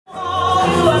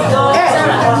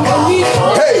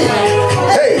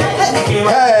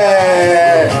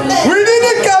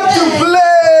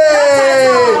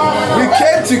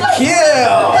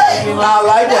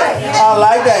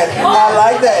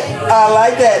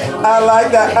I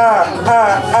like that.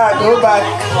 Go back.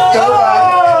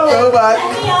 Go back.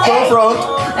 Go front.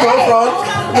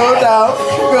 Go down.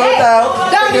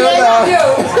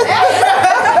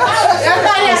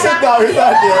 Sit down. He's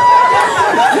not there.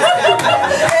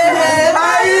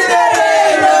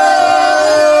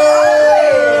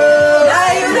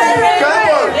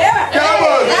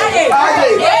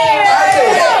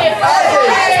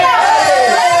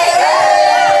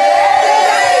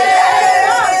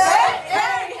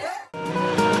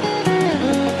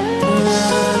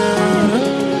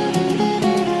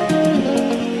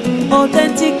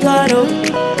 Authenticado,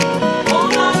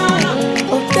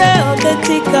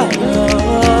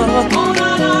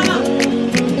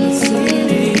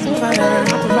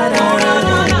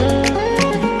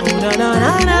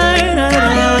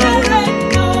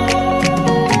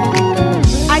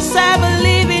 I serve a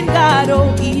living God,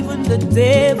 oh, even the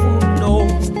devil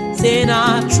knows, say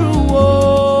not true,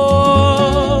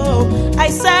 oh. I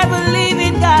serve a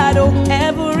living God, oh,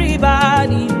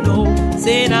 everybody knows,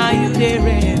 say now you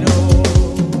there.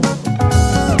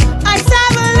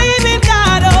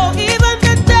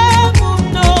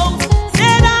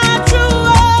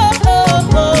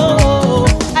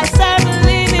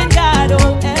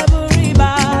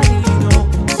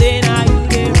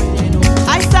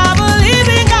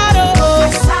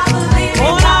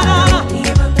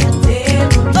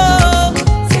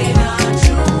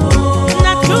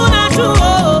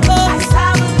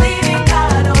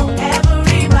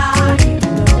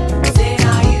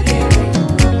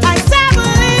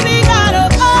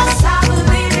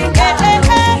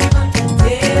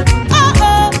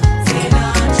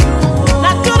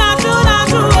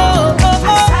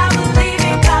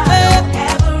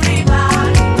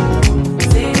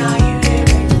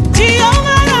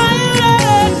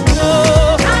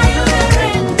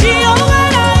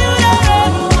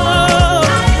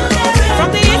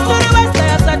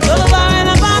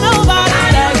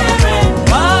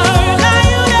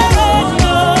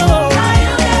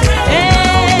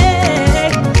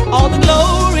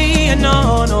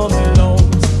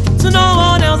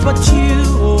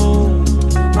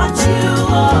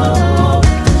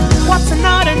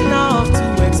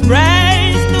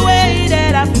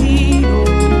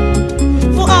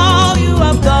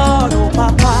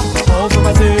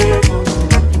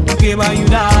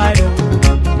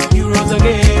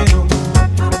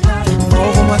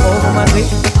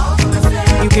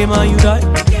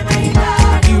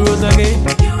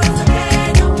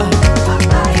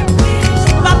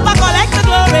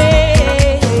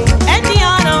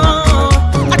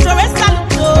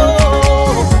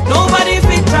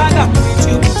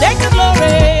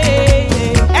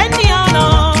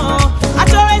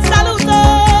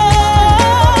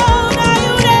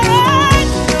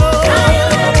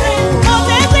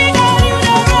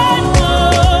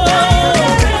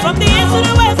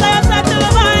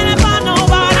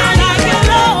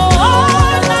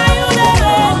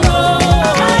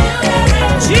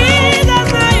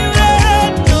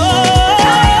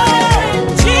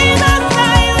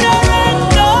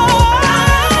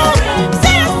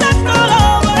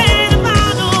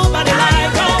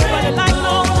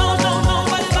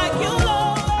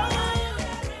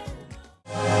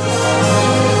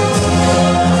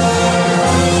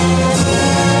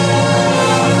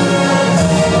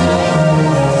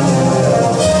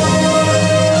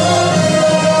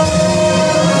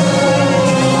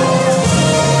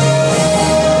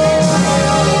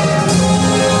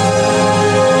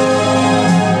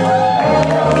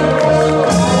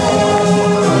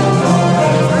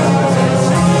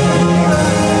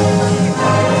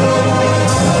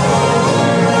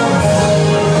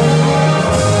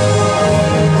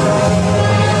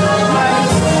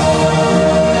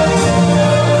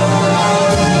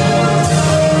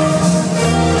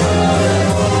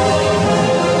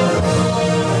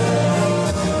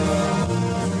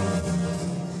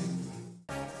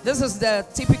 This is the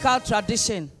typical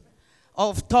tradition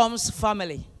of Tom's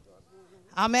family.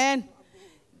 Amen.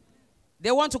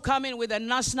 They want to come in with a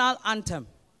national anthem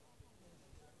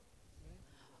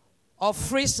of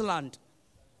Friesland.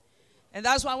 And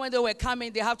that's why when they were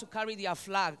coming, they have to carry their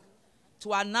flag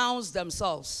to announce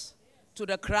themselves to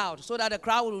the crowd so that the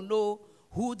crowd will know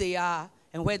who they are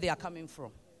and where they are coming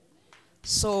from.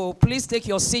 So please take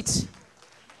your seat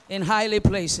in highly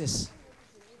places.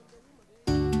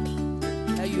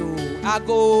 I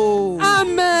go.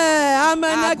 Amen.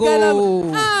 Amen. I go.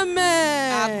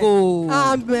 Amen. I go.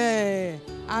 Amen.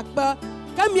 Akba.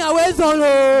 Come here, where's all?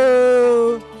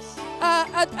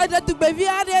 To baby,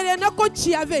 I no coach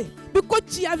ave.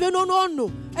 Because ave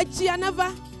no. Echi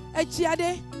never. Echi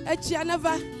ade. Echi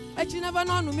never. Echi never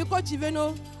no. Me coach even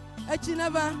no.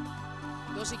 never.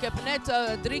 Dus ik heb net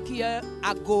 3 keer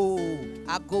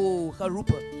ago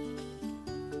geroepen.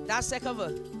 Daar zeggen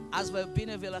we, als we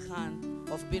binnen willen gaan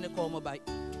of binnenkomen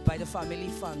bij de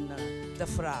familie van de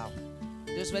vrouw.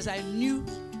 Dus we zijn nu,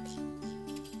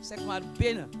 zeg maar,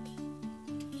 binnen.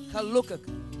 Gelukkig.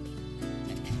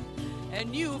 En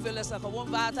nu willen ze gewoon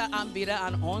water aanbieden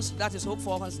aan ons. Dat is ook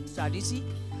volgens de traditie.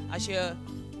 Als je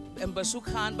een bezoek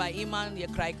gaat bij iemand, je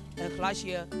krijgt een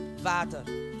glasje water.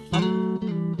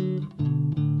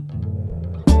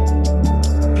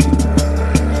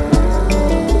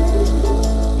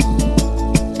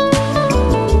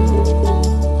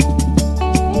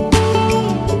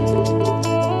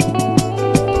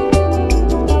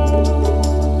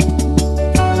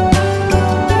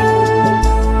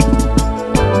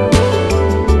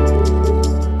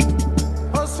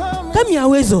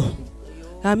 Wezo,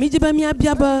 amijiba mi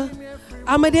abiaba,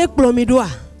 amade ekplomidwa,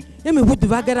 yemi hutu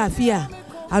vagara fia,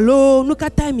 alo nuka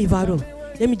time varo,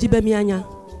 yemi jiba mi anya.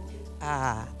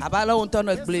 Abala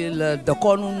ontono ekple de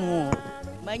konu,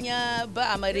 manya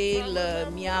ba amade le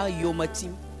mia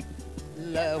yomatim,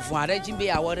 le voire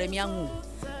jimbe awore miangu,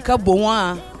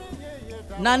 kabonwa,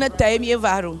 nana time ye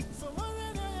varo,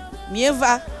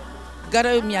 mieva,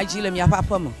 gara mi ajile mi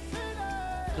apapa mo,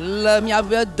 le mi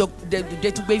abe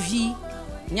de tu bevi.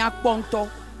 Nyak ponto,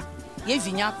 ye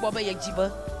vi nyak pobe ye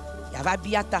jibe, ya va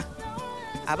biata.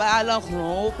 Aba ala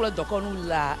ron oklo dokonu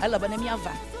la, ala bana mi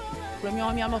ava.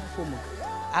 Premier mi ama fomo.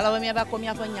 Ala mi ava komi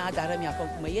apa nya dara mi apa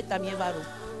kuma ye ta mi varo.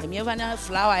 Mi ava na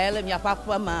flower ele mi apa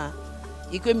pa ma.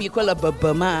 Iko mi ko la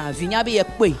baba ma, vi nya be ye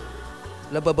pe.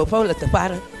 La baba pa la te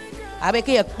para. Abe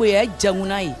ke ye pe e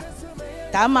jamuna yi.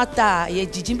 Ta mata ye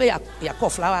jijimbe ya ko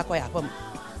flower ko ya pa.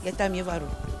 Ye ta mi varo.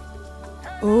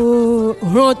 Oh,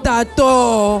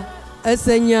 rotato,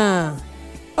 esenya.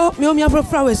 Oh, mi afro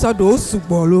frawe so do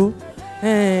sugbolo.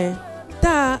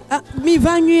 Ta mi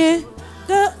vanue.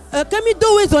 Ke mi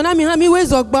do we zona mi ha mi we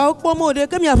zogba opomo de,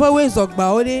 ke mi afro we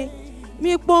zogba ode.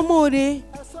 Mi pomo de.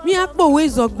 Mi akpo we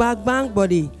zogba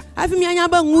gbangbode. Afi mi anya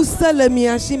ba ngusele mi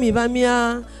ashi mi va mi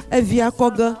a evia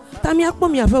koga. Ta mi akpo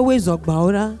mi afro we zogba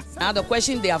ora. Now the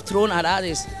question they have thrown at us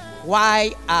is,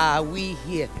 why are we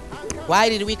here? Why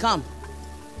did we come?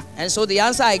 And so the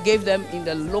answer I gave them in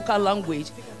the local language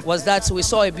was that we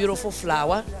saw a beautiful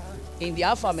flower in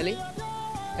their family,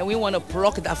 and we want to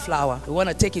pluck that flower. We want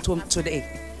to take it home today,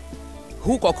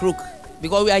 hook or crook,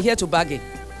 because we are here to bargain,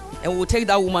 and we will take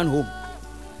that woman home.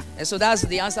 And so that's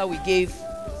the answer we gave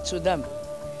to them.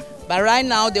 But right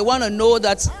now, they want to know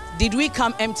that, did we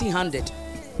come empty-handed?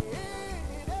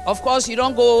 Of course, you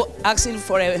don't go asking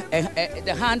for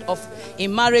the hand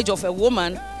in marriage of a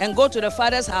woman and go to the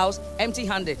father's house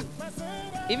empty-handed.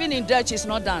 Even in Dutch, it's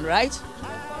not done, right?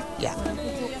 Yeah.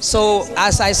 So,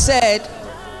 as I said,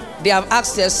 they have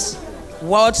asked us,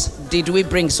 what did we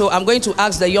bring? So, I'm going to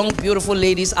ask the young, beautiful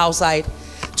ladies outside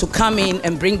to come in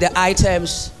and bring the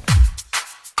items.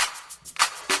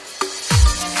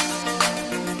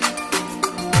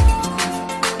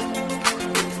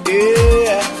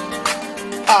 Yeah.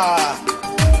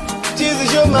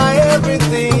 Jesus, you're my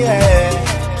everything, yeah.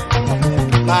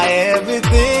 My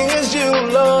everything is you,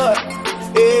 Lord.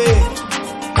 Yeah.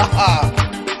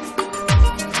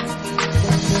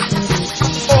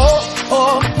 Oh,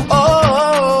 oh, oh,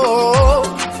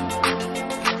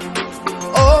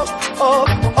 oh, oh,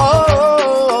 oh,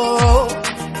 oh.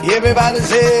 Everybody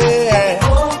say, yeah.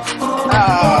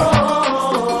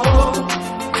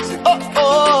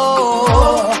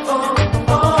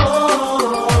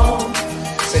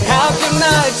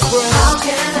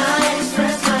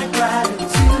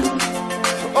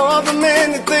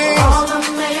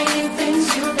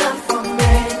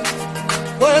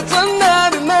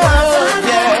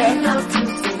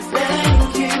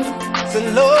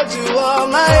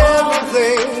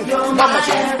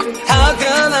 How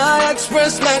can I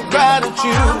express my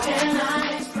gratitude?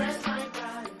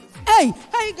 Hey,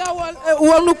 gawal,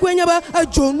 wonu kwenya ba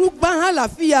jonuk ba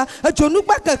halafia, jonuk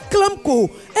ba ka klamko.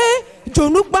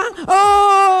 Jonuk ba,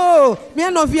 oh, mi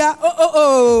anovia,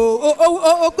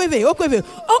 kweve,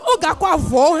 ga kwa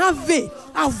vo ha ve.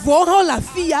 Avo ha la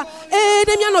fia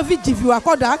de mi anovi divi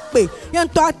akoda akpe yen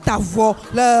to atavo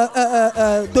le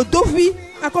dodovi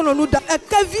akono nu da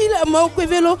kevile mo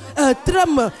kwevelo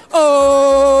trem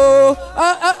o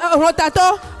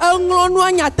rotato nglonu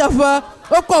anyatava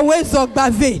okowe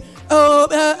zogbave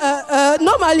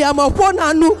normally am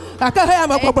opona nu akahe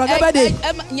am popogaba de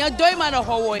nya doima no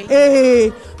howo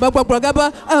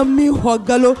popogaba mi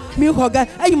hogalo mi hoga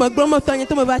ayi ma gromo tanya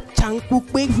to ma ba chanku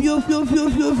pe fio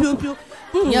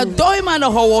Ja, doe maar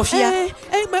nog hofje.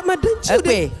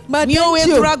 Maar dan je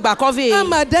je drag back of je.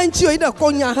 Maar dan je dat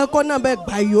kon je gaan bij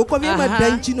bayo. Kom je maar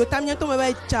dan je no tam je to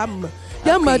bij cham.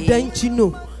 Ja maar dan je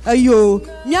no. Ayo,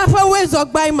 mia fa we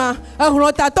zok bij ma.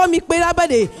 Rota to mi pe la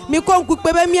bade. Mi kon ku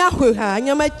pe be mia ho ha.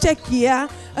 Nya ma check ya.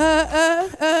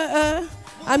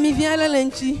 Ami vient la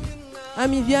lenchi.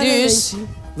 Ami vient la lenchi.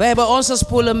 We hebben onze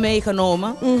spullen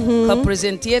meegenomen,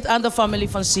 gepresenteerd aan de familie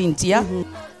van Cynthia.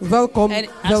 Welkom. En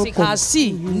als ik haar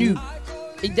zie nu,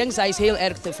 ik denk zij is heel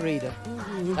erg tevreden.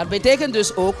 Dat betekent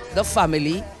dus ook, de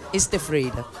family is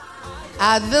tevreden.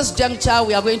 At this juncture,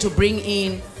 we are going to bring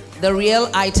in the real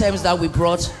items that we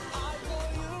brought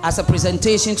as a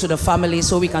presentation to the family,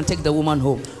 so we can take the woman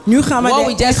home. Nu gaan we What de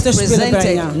we just echte spullen presented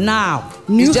brengen. now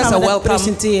Nu is just gaan a we dat welcome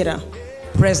presenteren.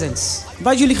 presence.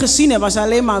 Wat jullie gezien hebben was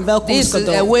alleen maar een This is a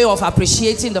welkomstcadeau. way of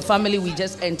appreciating the family we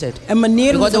just entered. Een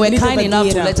manier om Because they de were familie kind te enough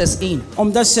to waarderen. let us in.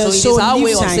 Omdat So ze it is zo our way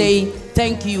lief of zijn. saying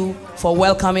thank you for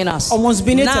welcoming us. Om ons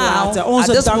binnen te Now, laten, onze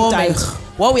at this danktuig. moment,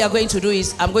 what we are going to do is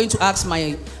I'm going to ask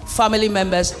my family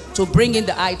members to bring in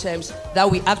the items that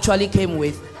we actually came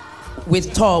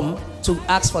with Tom to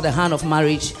ask for the hand of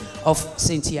marriage of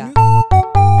Cynthia.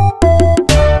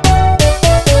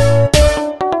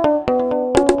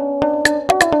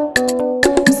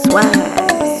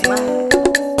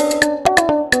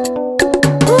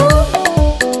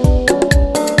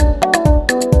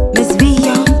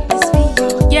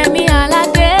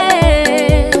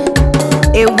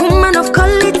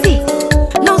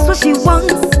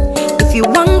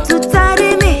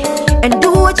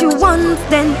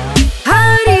 Then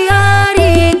hurry,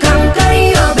 hurry, come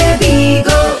carry your baby,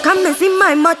 go. Come and see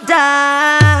my mother,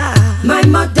 my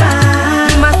mother.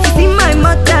 You must see my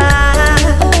mother,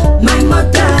 my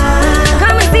mother.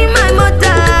 Come and see my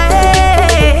mother,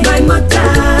 hey. My mother.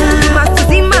 You must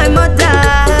see my mother,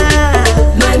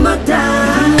 my mother.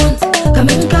 If you want, come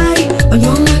and carry on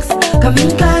your marks, come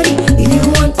and carry. If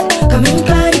you want, come and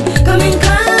carry, come and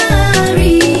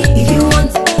carry. If you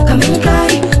want, come and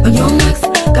carry on your marks,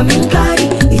 come and carry.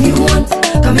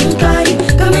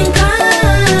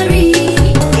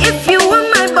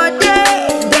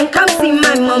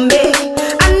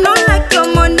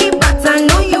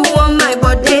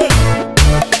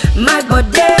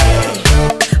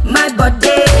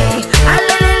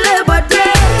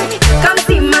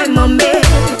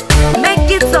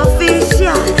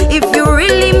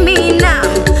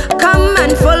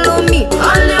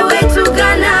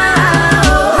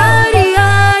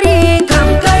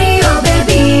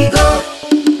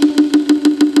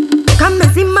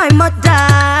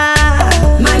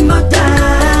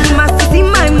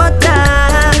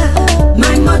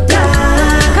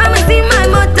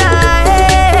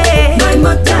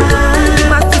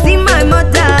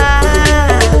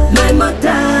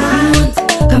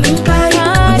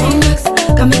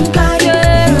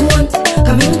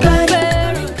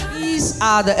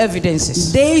 The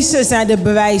evidences. Deze zijn de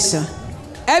bewijzen.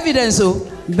 Evidence.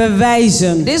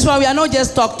 Bewijzen. This one we are not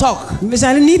just talk. We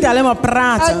zijn niet alleen maar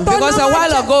praten. Because a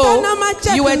while ago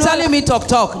you were telling me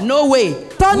talk. No way.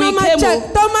 We came.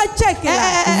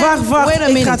 Wacht, Wait a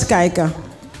ik minute. ga het kijken.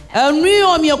 Nu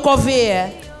om je cover.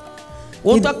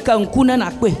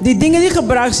 Die dingen die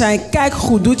gebruikt zijn, kijk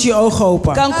goed, doet je ogen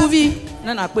open. Kankuvi.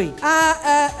 Na kwe.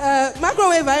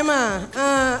 Microwave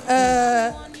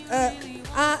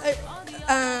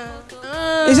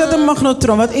Is dat een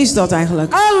magnetron? Wat is dat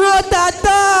eigenlijk? Een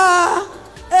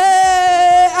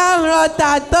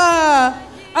rotator.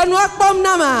 Een wakbom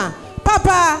nama.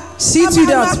 Papa. Ziet u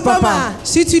dat, papa?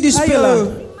 Ziet u die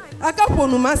spullen?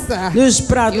 Dus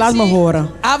praat, laat me horen.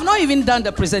 I've not even done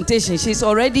the presentation. She's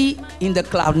already in the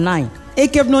cloud 9.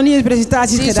 Ik heb nog niet eens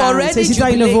presentaties gedaan. Ze zit al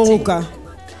in de wolken.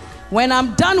 When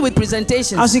I'm done with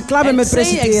presentations, als ik klaar ben met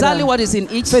presenteren, exactly what is in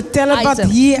each vertellen wat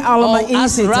hier allemaal in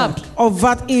zit, of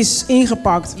wat is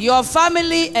ingepakt. Your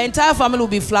family, entire family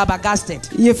will be flabbergasted.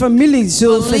 Je familie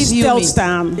zult versteld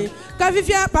staan.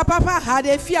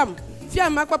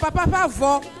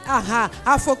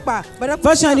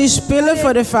 Wat zijn die spullen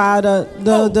voor de vader?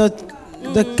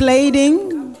 De kleding,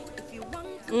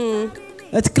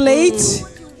 het kleed.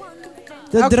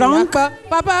 De drank.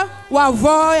 Papa, wa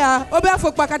voya. Obe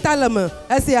fokpa kataleme.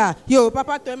 Esia, yo,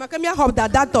 papa to ma kemia hop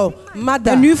dadato.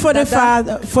 Mother. En nu voor de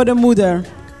vader, voor de moeder.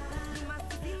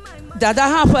 Dada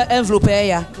ha voor envelope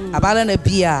ja. Abalen een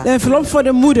bia. De envelop voor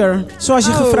de moeder, zoals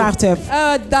je gevraagd hebt.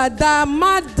 Dada,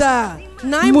 mother.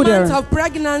 9 months of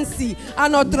pregnancy.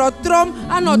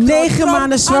 9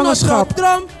 maanden zwangerschap.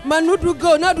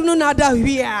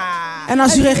 En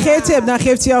als u gegeten hebt, dan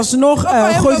geeft hij alsnog,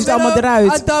 gooit het allemaal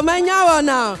eruit.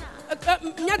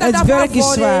 Het werk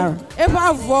is zwaar.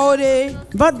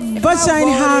 Wat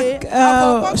zijn haar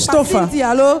stoffen?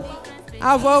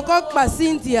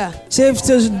 Ze heeft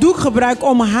dus doek gebruikt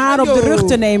om haar op de rug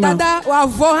te nemen.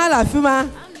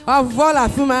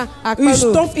 Uw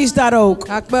stof is daar ook.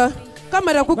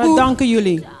 We danken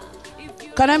jullie.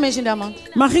 Can I mention that amount?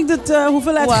 Mag ik dat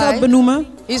hoeveelheid geld benoemen?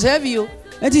 It's heavy.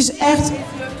 Het is echt...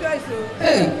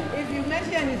 Hey.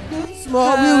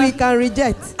 We can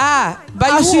reject. But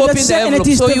als you u dat open the zegt en het envelope,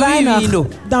 is so te you weinig, know.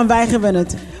 dan weigeren we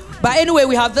het. But anyway,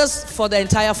 we have this for the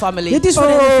entire family. Dit is voor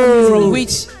de hele familie. From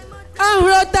which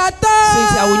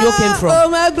Cynthia Wunyo came from. Oh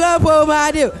my God, oh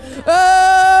my dear.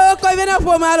 Oh, Kovina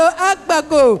Pomalo,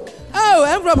 Akbako. Oh,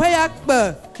 I'm from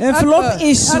Hayakba. Envelop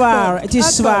is zwaar. Het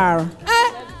is zwaar.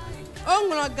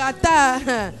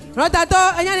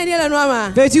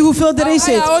 Weet u hoeveel erin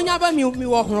zit?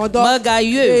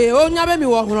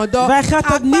 Wij gaan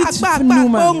dat niet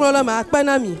vernoemen.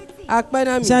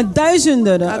 Het zijn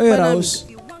duizenden euro's.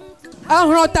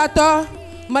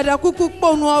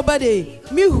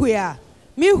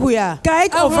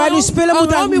 Kijk of wij die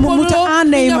spullen moeten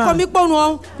aannemen.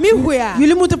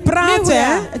 Jullie moeten praten,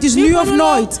 hè? Het is nu of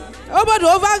nooit.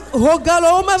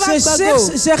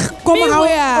 Ze zegt, kom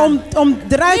om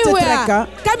eruit te trekken.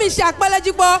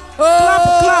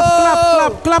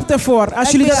 Klap ervoor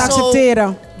als jullie dat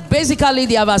accepteren. Basically,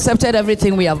 they have accepted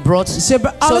everything we have brought. Ze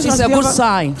hebben alles so it's a good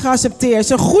sign. Geaccepteerd. Het is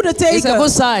een goede teken. It's a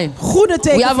good sign. Goede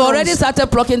teken. We have already started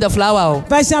plucking the flower.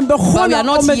 Wij zijn begonnen we are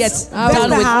not om het yet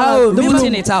done with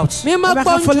putting it out. We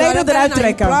gaan volledig eruit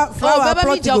trekken.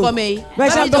 Wij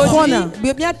zijn begonnen.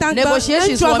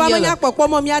 Negotiations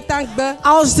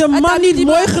Als de man niet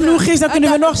mooi genoeg is, dan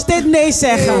kunnen we nog steeds nee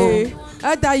zeggen.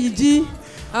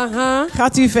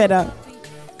 Gaat u verder.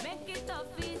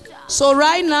 So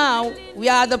right now, we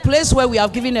are at the place where we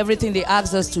have given everything they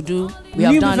asked us to do. We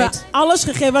have done it. Alles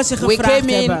gegeven wat ze gevraagd hebben.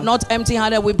 We came in not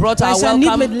empty-handed. We brought our welcome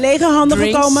drinks. Wij zijn niet met lege handen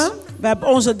gekomen. We hebben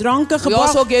onze dranken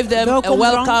gebracht. We also gave them a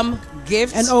welcome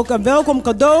gift. En ook een welkom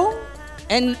cadeau.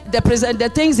 And the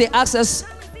things they asked us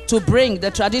to bring,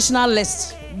 the traditional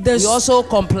list. We also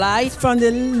complied. Van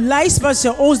de lijst wat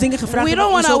ze ons dingen gevraagd hebben.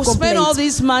 We don't want to spend all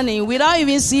this money without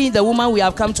even seeing the woman we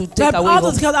have come to take away. We hebben al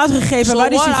dat geld uitgegeven.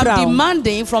 Waar is die vrouw? So what I'm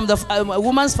demanding from the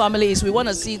woman's family is we want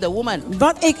to see the woman.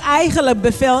 Wat ik eigenlijk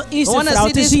bevel is de vrouw te zien. We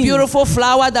want to see this beautiful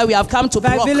flower that we have come to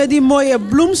pluck. Wij willen die mooie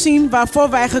bloem zien waarvoor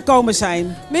wij gekomen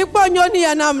zijn.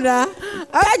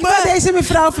 Kijk wat deze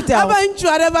mevrouw vertelt. Wij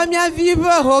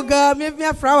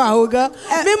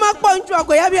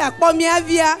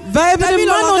hebben de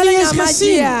man nog niet eens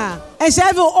gezien. En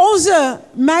zij wil onze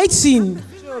meid zien.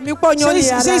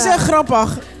 Ze is echt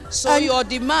grappig. So your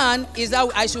demand is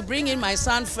that I should bring in my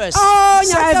son first.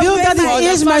 Zij wil dat ik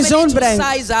eerst mijn zoon breng.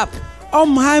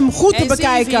 Om hem goed te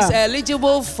bekijken. And see if he's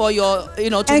eligible for your,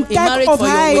 to be married of for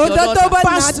hij your daughter.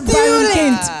 past bij hun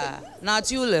kind.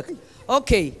 Natuurlijk.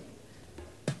 Okay.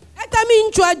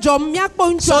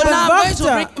 So now I'm going to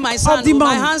bring my son,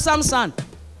 my handsome son.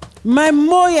 Mijn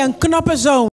mooie en knappe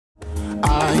zoon.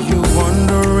 Are you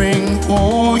wondering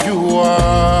who you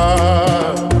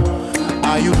are?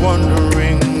 Are you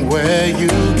wondering where you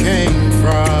came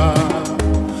from?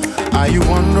 Are you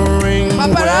wondering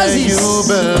where you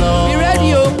belong? Be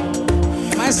ready,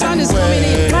 my son is coming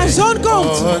in. Mijn zoon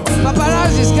komt.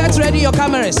 Paparazzis, get ready your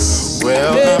cameras.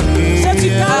 Zet uw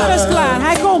camera's klaar,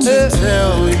 hij komt. Tell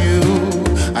you,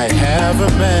 I have a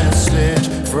message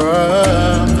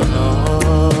from the Lord.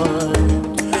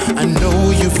 I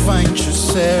know you find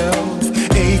yourself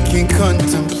aching,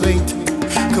 contemplating,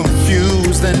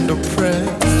 confused and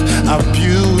oppressed,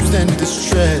 abused and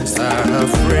distressed,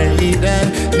 afraid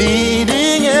and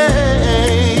needing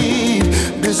aid.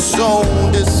 So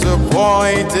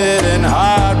disappointed and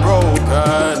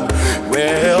heartbroken.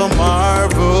 Well,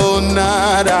 marvel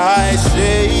not, I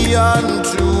say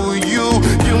unto you,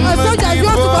 you must be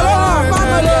born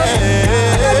again.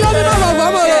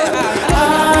 I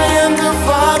am the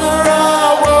Father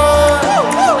of one.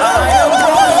 I am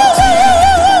royalty.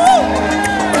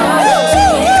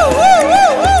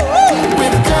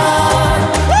 With God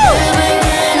living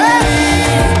in me,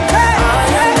 I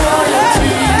am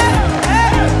royalty.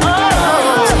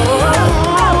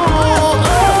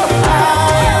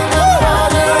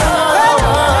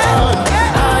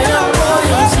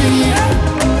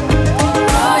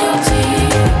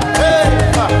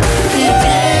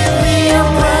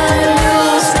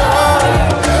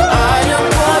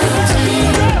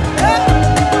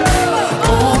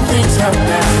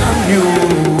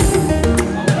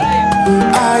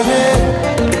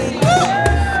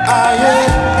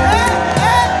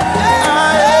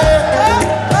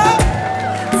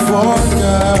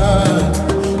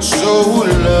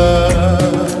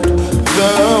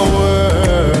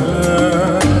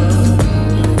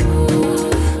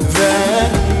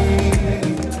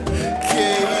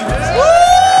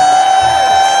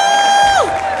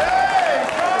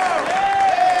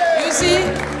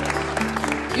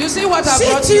 You see what I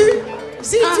brought you?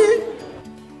 Ziet u?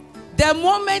 The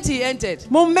moment he entered,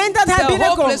 Moment dat hij the whole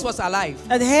place binnenkomt, was alive.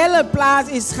 het hele plaats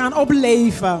is gaan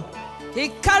opleven.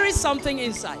 He carries something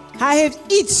inside. Hij heeft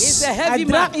iets. He's a heavy Hij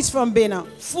draagt man. iets van binnen.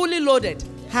 Fully loaded.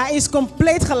 Hij is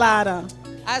compleet geladen.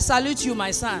 I salute you,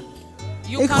 my son.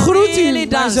 You Ik can groet really u, mijn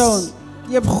dance. zoon.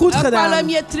 Je hebt goed gedaan.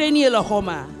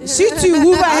 Ziet u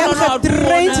hoe wij hem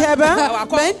getraind hebben?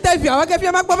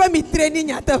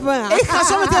 Ik ga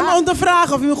zo met hem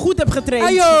ondervragen of u hem goed hebt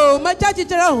getraind.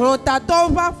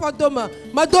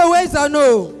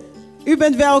 U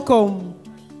bent welkom.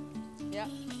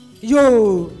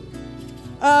 Yo.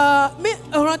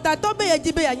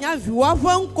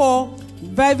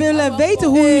 Wij willen weten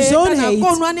hoe uw zoon heet.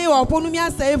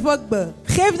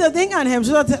 Geef dat ding aan hem,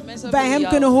 zodat wij hem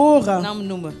kunnen horen.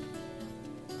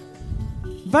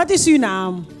 Wat is uw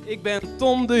naam? Ik ben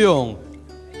Tom de Jong.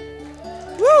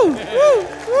 Woe, woe,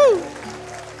 woe.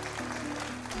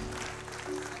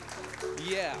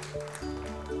 Yeah.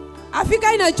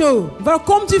 Waar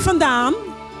komt u vandaan?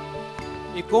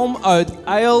 Ik kom uit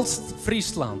Eilst,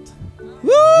 Friesland.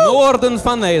 Woe. Noorden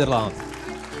van Nederland.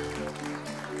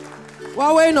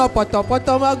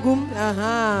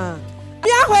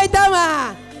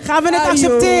 Gaan we het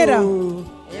accepteren?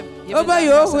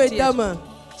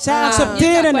 Zij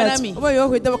accepteren het.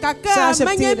 Zij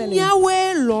accepteren het.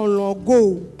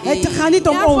 Het gaat niet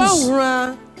om ons.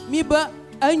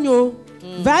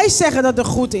 Wij zeggen dat het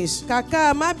goed is.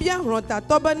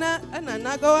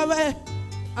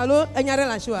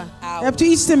 Hebt u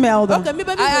iets te melden?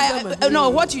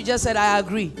 No, what you just said, I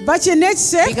agree. Wat je net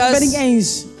zegt, ben ik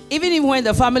eens. Even when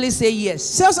the family say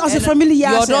yes, zelfs als de familie ja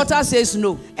your zegt, daughter says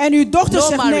no, en uw dochter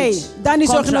zegt nee, dan is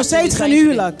er nog steeds geen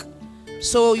huwelijk.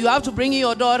 So you have to bring in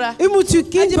your daughter. U moet uw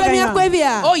kind brengen.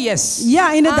 Oh yes.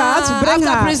 Ja, inderdaad. Breng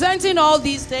haar. After presenting all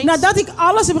these things, nadat ik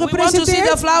alles heb gepresenteerd, we want to see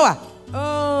the flower.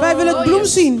 Wij willen het bloem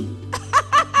zien.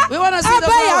 We want to see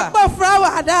the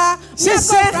flower.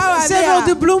 Ze wil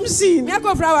de bloem zien.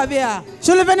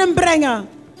 Zullen we hem brengen?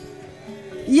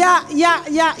 Ja.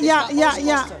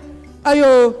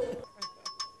 Ayo.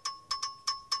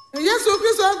 Yesu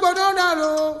Kristo gbọ́dọ̀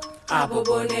daro.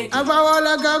 Abobo ne.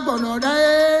 Afawola ga gbọ́dọ̀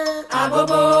daye.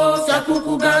 Abobo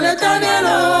sakuku gale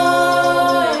tanelo.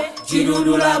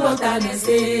 Chidudula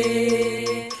botanese.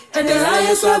 Edela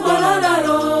Yesu gbọ́dọ̀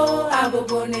daro.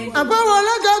 Abobo ne.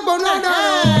 Afawola ga gbọ́dọ̀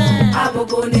daye.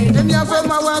 Abobo ne. Emi afọ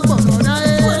ma wa gbọ́dọ̀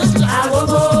daye.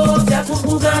 Abobo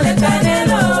sakuku gale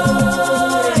tanelo.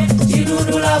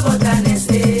 Chidudula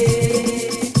botanese.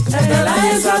 Edela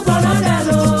Yesu gbọ́dọ̀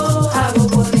daro.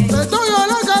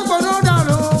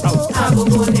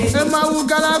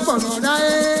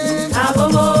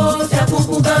 Abobo,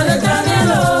 chapupu gale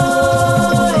tanelo,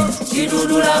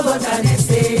 chidudula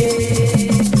botanese.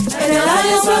 Edela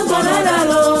Yesu gbọ́dọ̀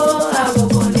daro,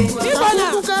 abobo ne.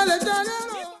 Chapupu gale tanelo.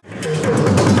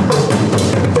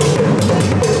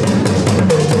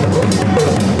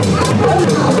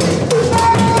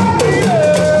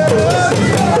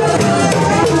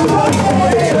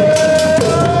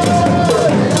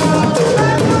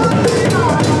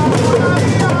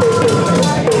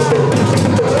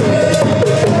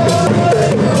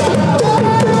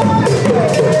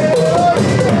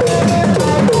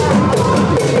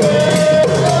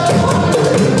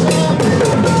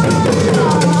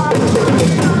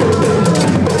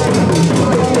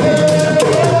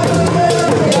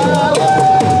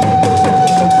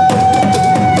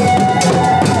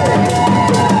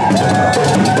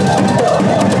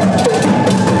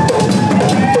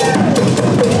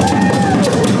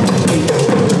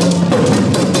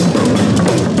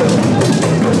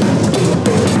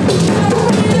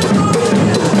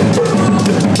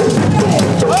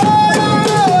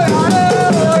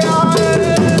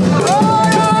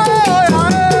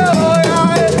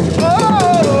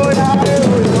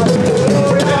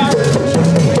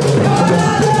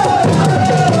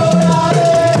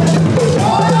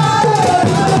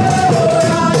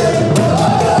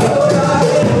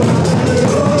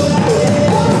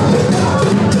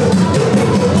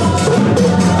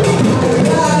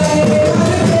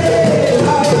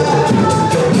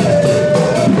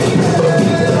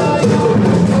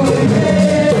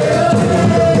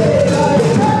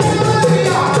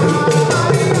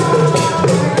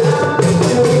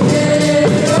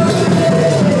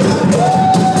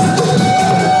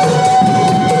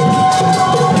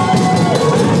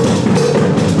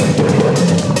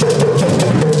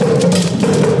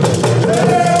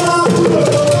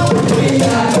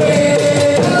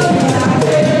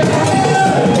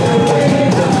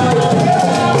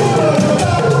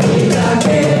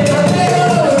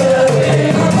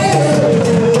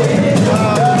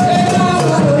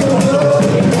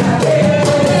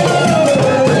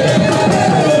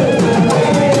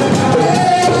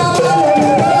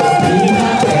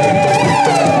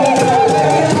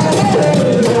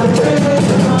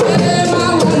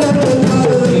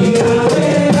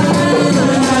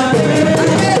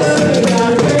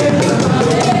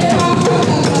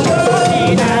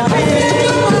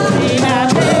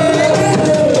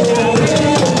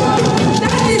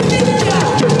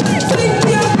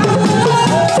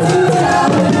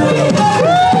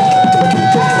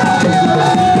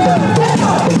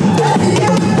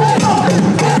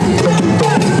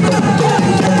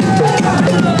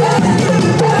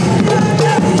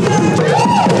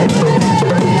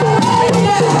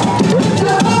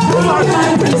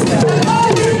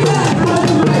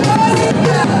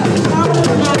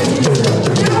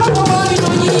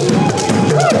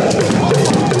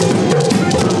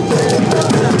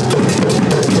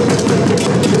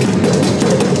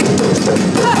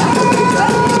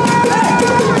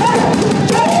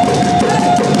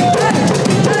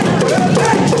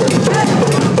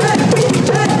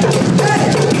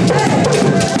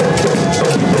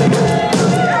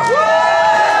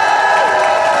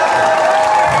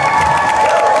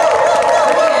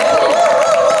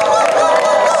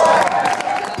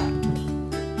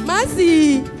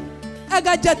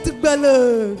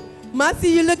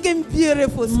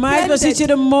 Meid, wat ziet je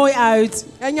er mooi uit.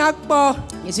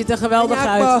 Je ziet er geweldig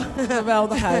uit.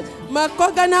 Geweldig uit.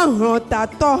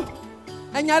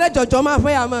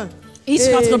 Iets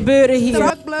gaat gebeuren hier.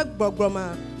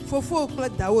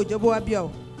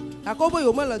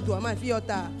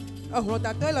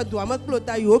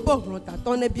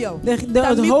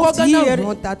 Het hoofd hier,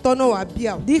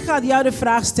 die gaat jou de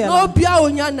vraag stellen.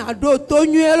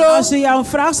 Als ze jou een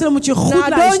vraag stellen, moet je goed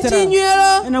luisteren.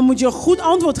 En dan moet je een goed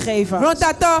antwoord geven.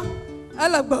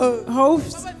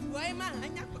 Hoofd.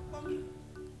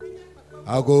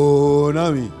 Ago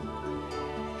Nami.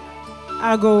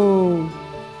 Ago.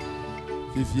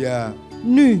 Fifia.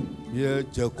 Nu.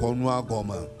 Je konwa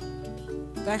goma.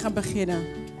 Wij gaan beginnen.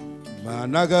 Maar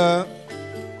naga.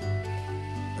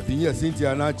 Vinje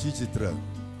Cynthia na chichitra.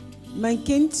 Mijn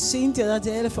kind Cynthia dat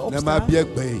hij even opstaat.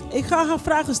 Ik ga haar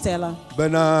vragen stellen.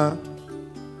 Bena.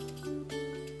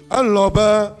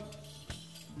 Anloba.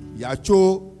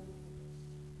 Yacho.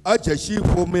 Acheshi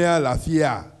pomea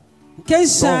lafia. Ken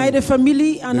zij de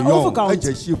familie aan de overkant?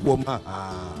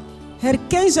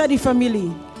 Herken zij die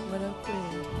familie?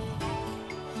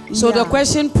 So the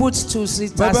question puts to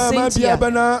Cynthia.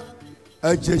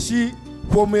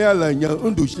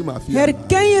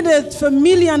 Herken je de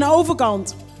familie aan de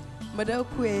overkant?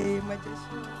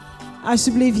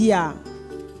 Alsjeblieft ja.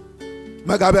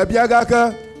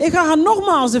 Ik ga haar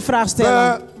nogmaals de vraag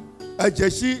stellen.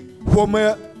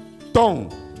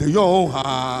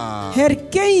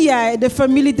 Herken jij de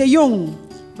familie de Jong?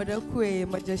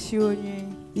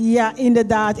 Ja,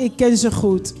 inderdaad, ik ken ze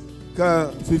goed.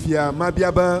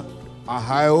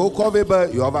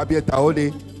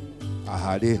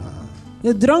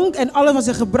 De drank en alles wat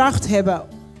ze gebracht hebben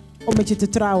om met je te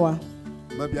trouwen.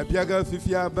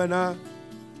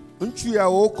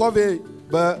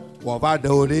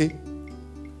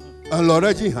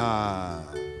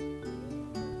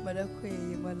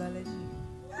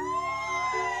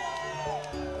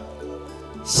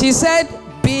 She said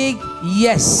big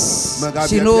yes.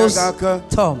 She knows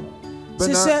Tom.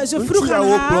 Ze vroeg aan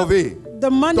haar, de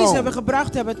man die ze hebben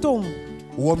gebracht hebben, Tom.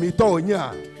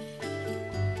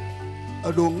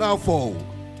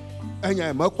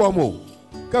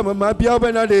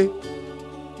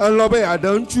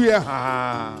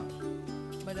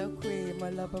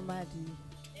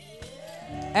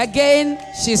 Again,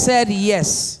 she said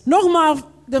yes. Nogmaals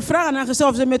de vraag aan haar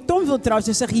gesteld of ze met Tom wil trouwen.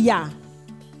 Ze zegt ja.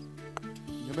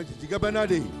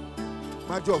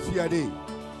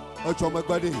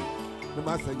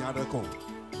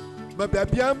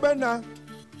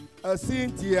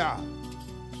 Cynthia,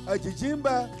 a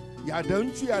jijimba ya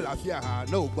dan tuya lafiya ha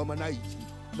na ogbama na yiji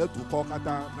na tu ko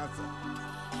kata na sa.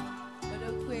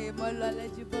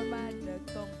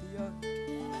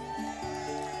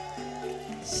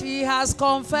 She has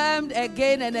confirmed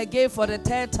again and again for the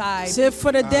third time. Ze heeft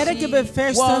voor de derde keer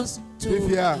bevestigd wants to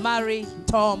marry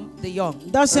Tom the Young.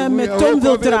 Dat ze met Tom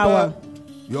wil trouwen.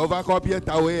 Je va copier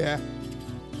tawe hè.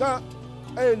 Ka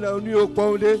na nu ook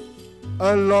ponde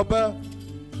een lobe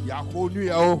ya ko nu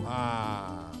ya o ha.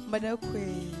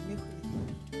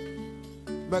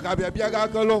 Maar ga bia ga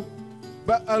kalo.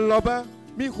 Ba een lobe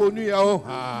mi ko nu ya o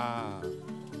ha.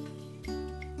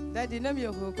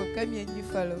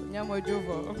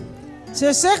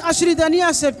 Ze zegt, als jullie dat niet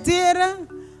accepteren,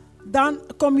 dan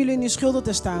komen jullie in de schulden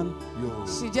te staan.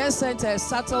 She just sent a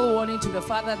subtle warning to the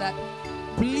father that,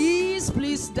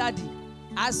 please, daddy,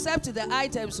 accept the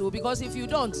items, because if you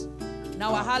don't,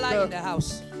 now wahala in the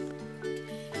house.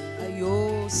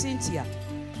 Ayo, Cynthia.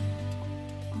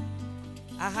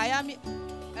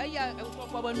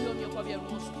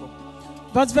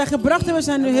 Wat wij gebracht hebben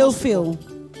zijn er heel veel.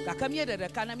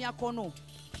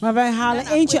 Maar wij halen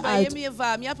eentje uit.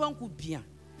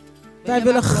 Wij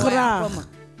willen graag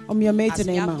om je mee te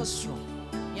nemen.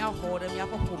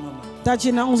 Dat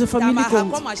je naar onze familie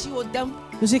komt.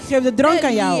 Dus ik geef de drank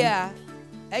aan jou.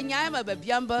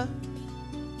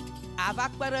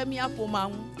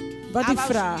 Wat ik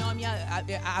vraag.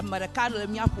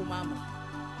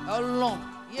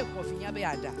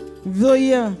 Wil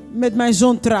je met mijn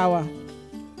zoon trouwen?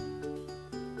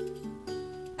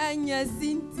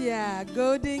 Cynthia,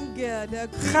 golden girl, the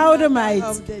gouden meid,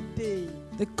 of the day.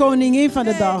 De koningin van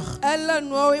de dag.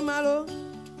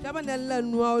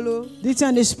 Dit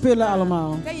zijn de spullen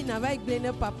allemaal.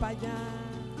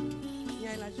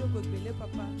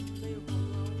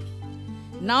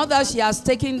 Now that she has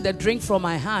taken the drink from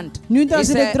my hand, nu dat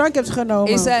ze de drank heeft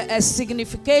genomen, is a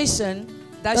signification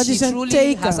that she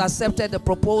truly has accepted the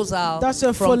proposal dat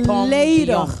ze from Tom the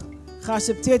Young.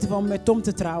 Geaccepteerd heeft om met Tom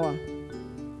te trouwen.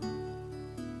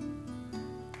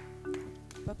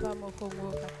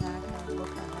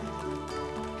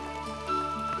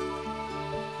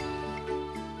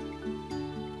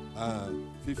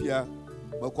 Fifia,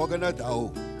 we koken het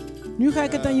au. Nu ga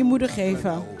ik het aan je moeder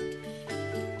geven.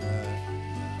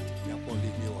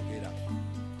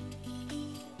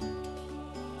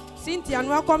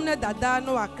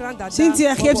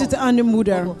 Cynthia geeft het aan de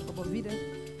moeder.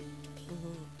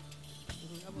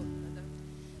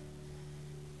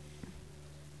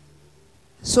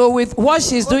 So with what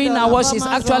she's doing now, what she's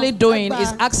actually doing is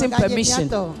asking permission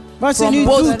Wat ze from nu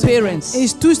both doet parents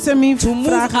is toestemming to move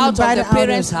vragen aan out of beide the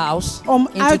parents' ouders house om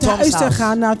uit into huis Tom's te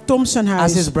gaan house naar Tom's as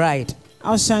huis his bride.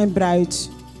 als zijn bruid.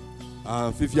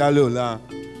 Fifia Lola,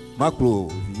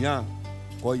 Makro, Vina,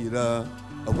 Koyira,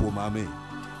 Apomame.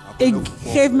 Ik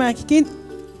geef mijn kind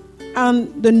aan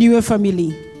de nieuwe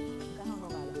familie.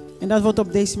 En dat wordt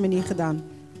op deze manier gedaan.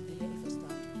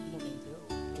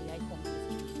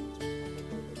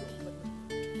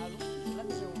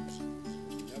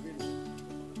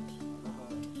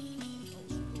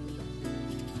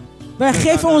 Wij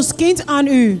geven ons kind aan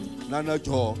u.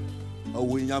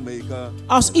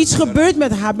 Als iets gebeurt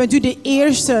met haar, bent u de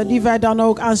eerste die wij dan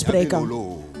ook aanspreken.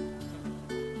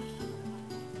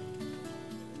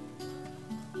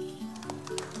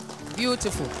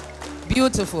 Beautiful.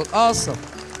 Beautiful. Awesome.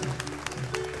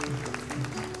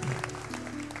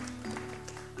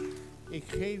 Ik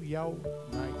geef jou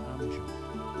mijn aanzoek.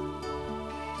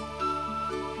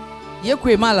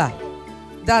 Yekwemala.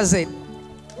 That's it.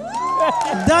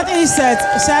 Dat is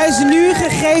het. Zij is nu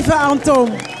gegeven aan Tom.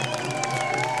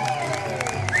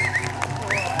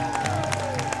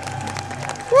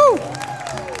 Woe.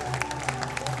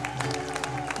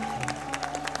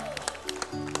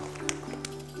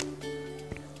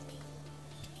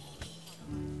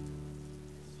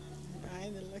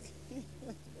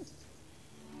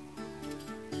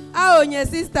 Oh, je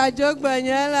sister Jok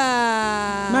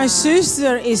Banyala. Mijn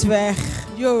zuster is weg.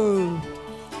 Yo.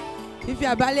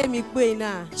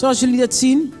 Zoals jullie dat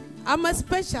zien. I'm a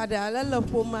special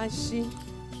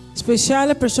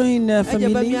Speciale persoon in de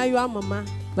familie.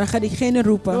 Wij gaan diegene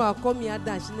roepen.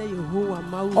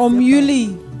 Om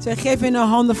jullie te geven in de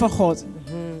handen van God.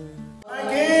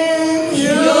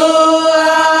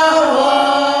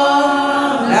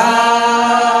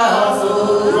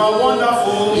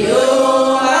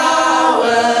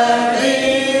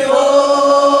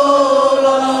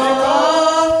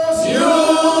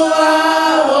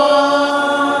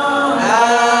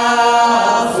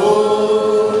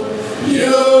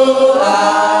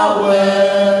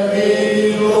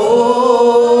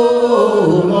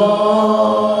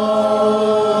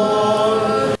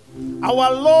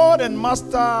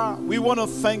 Master, we want to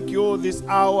thank you this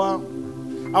hour.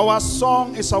 Our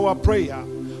song is our prayer.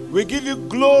 We give you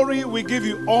glory, we give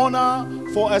you honor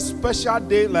for a special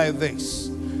day like this.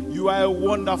 You are a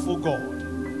wonderful God.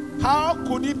 How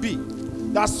could it be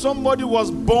that somebody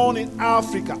was born in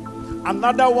Africa,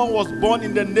 another one was born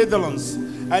in the Netherlands,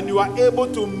 and you are able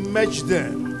to merge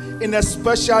them in a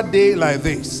special day like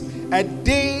this? A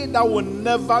day that will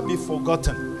never be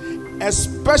forgotten,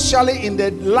 especially in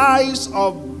the lives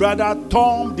of Brother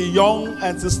Tom the Young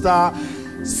and Sister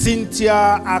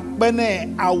Cynthia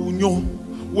Akbene Awunyo.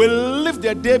 We lift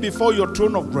the day before your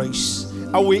throne of grace,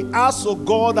 and we ask, oh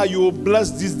God, that you will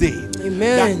bless this day.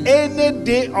 Amen. That any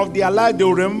day of their life, they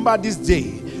will remember this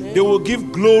day. Amen. They will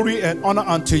give glory and honor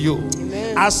unto you.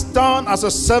 Amen. I stand as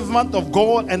a servant of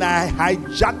God, and I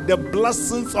hijack the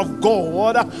blessings of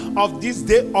God of this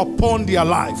day upon their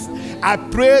life. I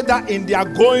pray that in their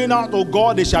going out, oh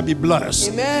God, they shall be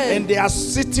blessed. Amen. And they are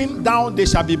sitting down, they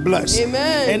shall be blessed.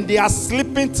 Amen. And they are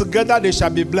sleeping together, they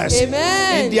shall be blessed.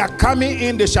 Amen. And they are coming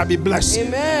in, they shall be blessed.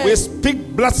 Amen. We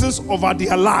speak blessings over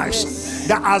their lives. Yes.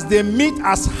 That as they meet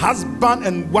as husband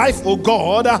and wife, oh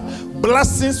God,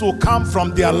 blessings will come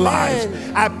from their Amen. lives.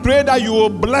 I pray that you will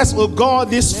bless, oh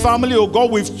God, this family, oh God,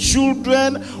 with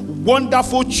children,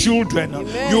 wonderful children.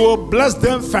 Amen. You will bless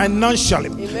them financially.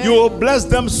 Amen. You will bless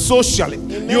them socially.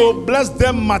 Amen. You will bless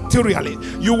them materially.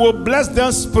 You will bless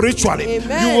them spiritually.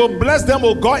 Amen. You will bless them,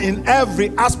 oh God, in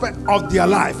every aspect of their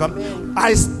life. Amen.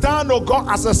 I stand, oh God,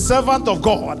 as a servant of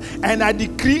God, and I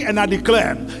decree and I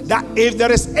declare that if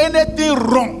there is anything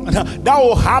wrong that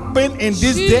will happen in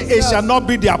this day, it shall not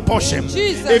be their portion.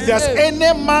 If there's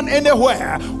any man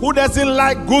anywhere who doesn't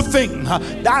like good things,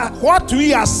 that what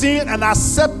we are seeing and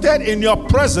accepted in your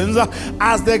presence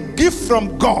as the gift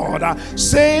from God,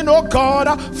 saying, oh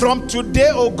God, from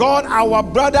today, oh God, our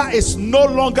brother is no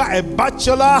longer a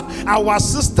bachelor, our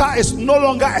sister is no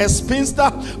longer a spinster,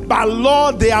 but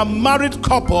Lord, they are married married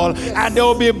couple, and they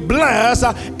will be blessed.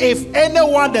 If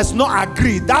anyone does not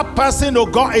agree, that person, oh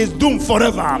God, is doomed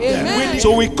forever.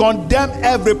 So we condemn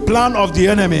every plan of the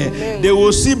enemy. They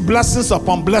will see blessings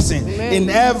upon blessing in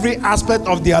every aspect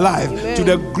of their life, to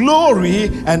the glory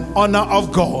and honor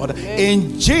of God.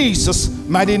 In Jesus'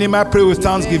 mighty name I pray with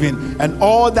thanksgiving. And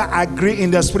all that agree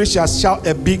in the spirit shall shout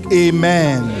a big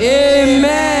amen.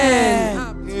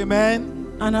 Amen. Amen.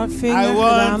 And I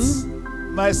want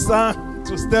my son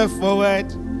to step forward.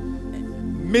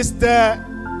 Mr.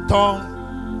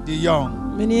 Tom de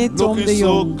Jong. Looking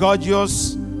so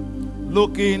gorgeous,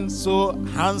 looking so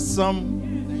handsome.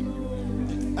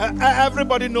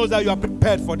 Everybody knows that you are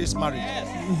prepared for this marriage.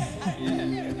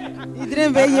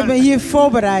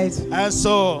 And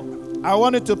so I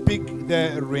wanted to pick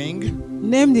the ring.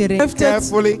 Neem die ring.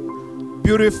 Carefully,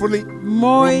 beautifully,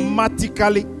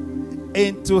 romantically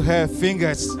into her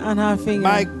fingers. Aan haar vinger.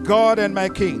 My God and my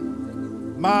King.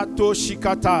 Mato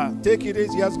Shikata. Take it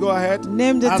easy. Yes, go ahead.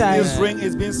 Neem de tijd. As this ring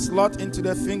is being slotted into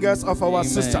the fingers of our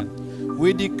sister,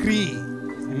 we decree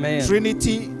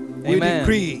Trinity. We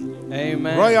decree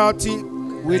royalty.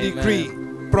 We decree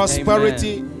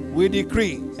prosperity. We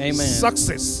decree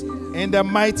success in the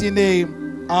mighty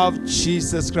name of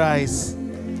Jesus Christ.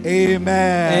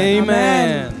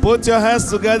 Amen. Put your hands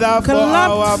together for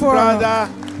our brother.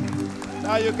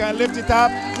 Now you can lift it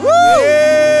up.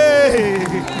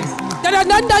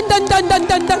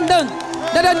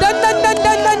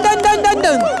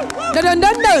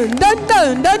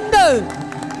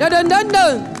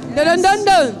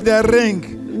 The ring,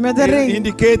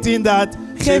 indicating that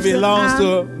she belongs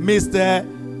to Mr.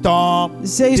 Tom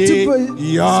de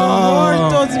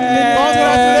Jong.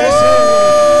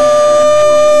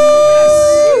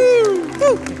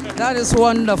 Congratulations. That is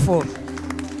wonderful.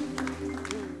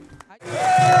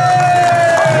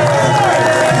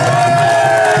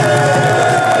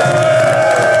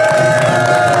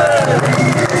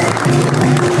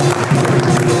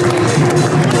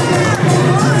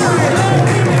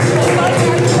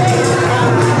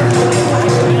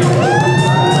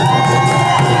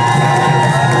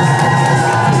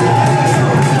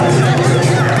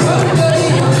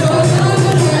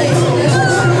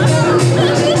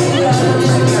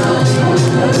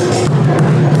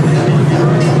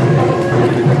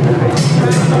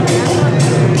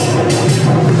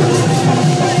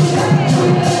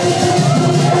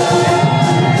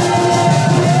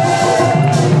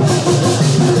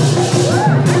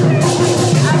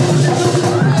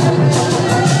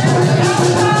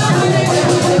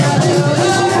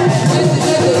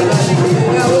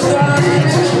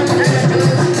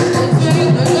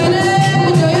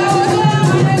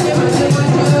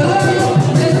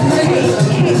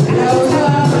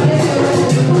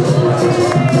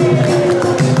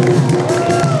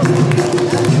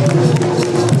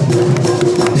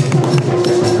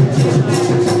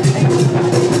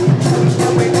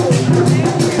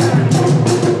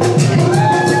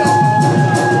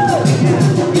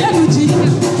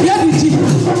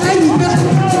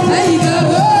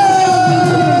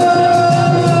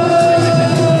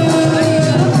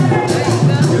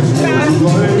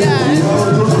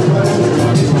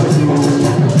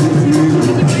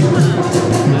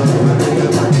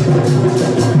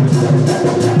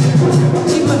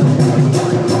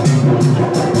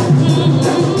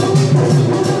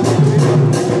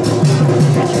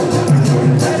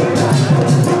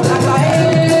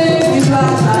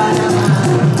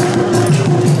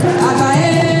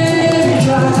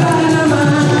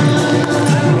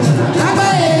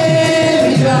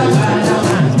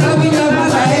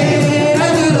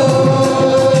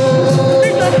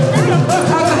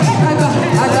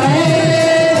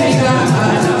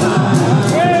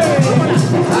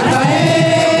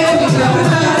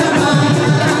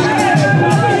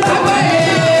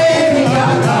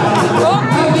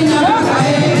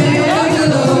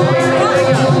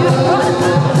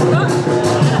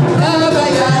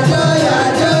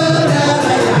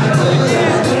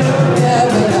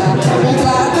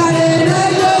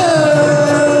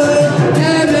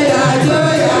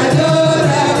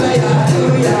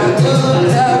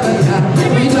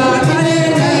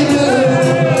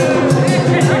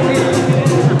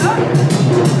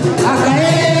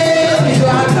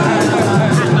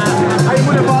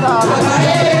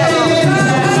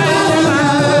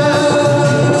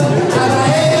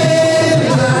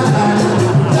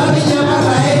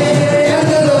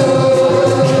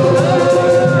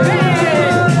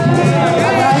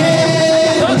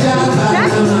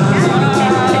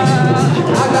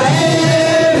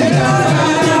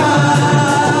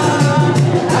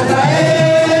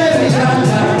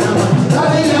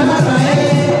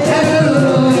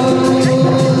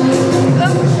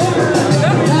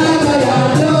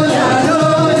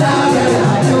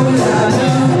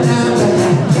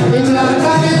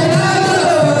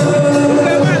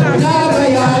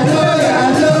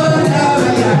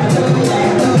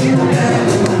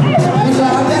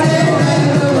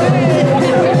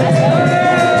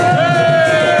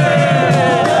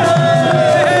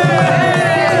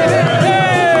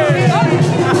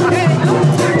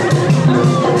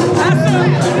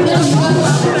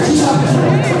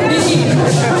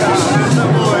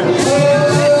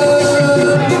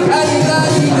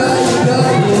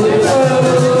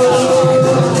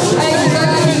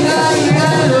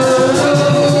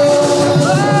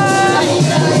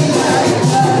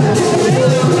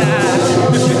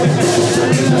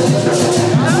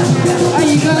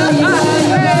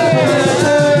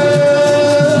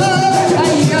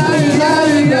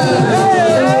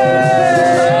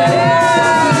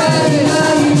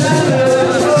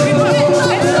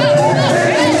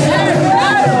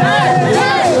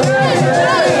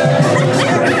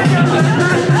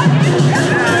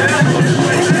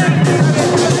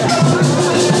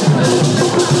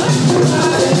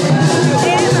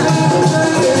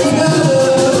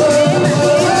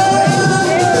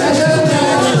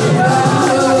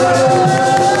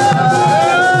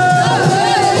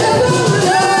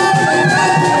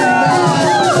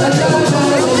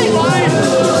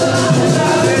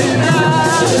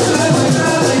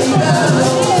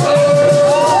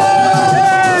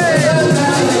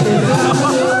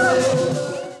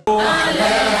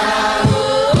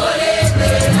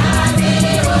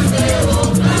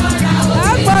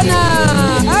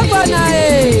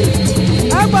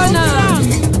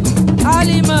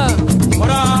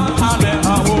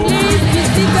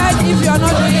 are not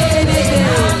doing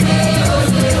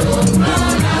anything.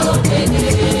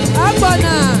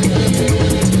 Abona.